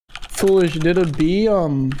Foolish, did a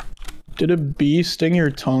bee sting your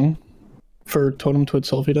tongue for Totem Twit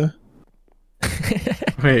Selfie Day?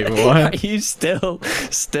 Wait, what? Are you still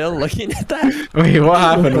looking at that? Wait, what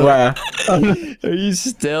happened? Where? Are you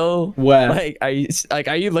still Where? like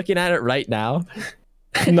are you looking at it right now?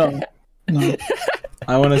 No.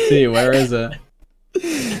 I want to see. Where is it?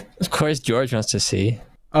 Of course George wants to see.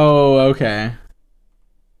 Oh, okay.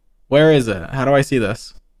 Where is it? How do I see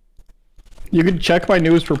this? You can check my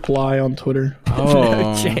newest reply on Twitter. Oh,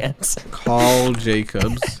 No chance. Carl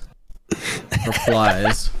Jacobs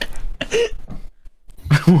replies.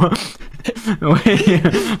 Wait,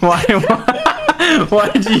 why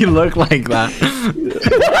did you look like that?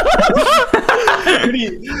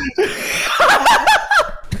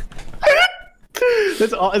 Is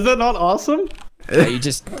that not awesome? Are you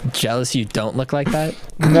just jealous you don't look like that?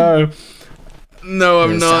 No,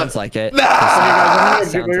 I'm It not. sounds like it. Okay, guys, I'm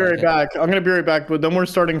Sounds gonna be right like it. back. I'm gonna be right back, but then we're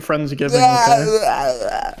starting Friendsgiving,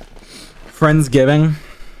 okay? Friendsgiving.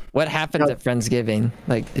 What happens at Friendsgiving?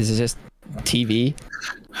 Like, is it just TV?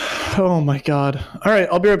 Oh my god. Alright,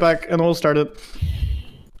 I'll be right back and we'll start it.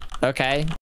 Okay.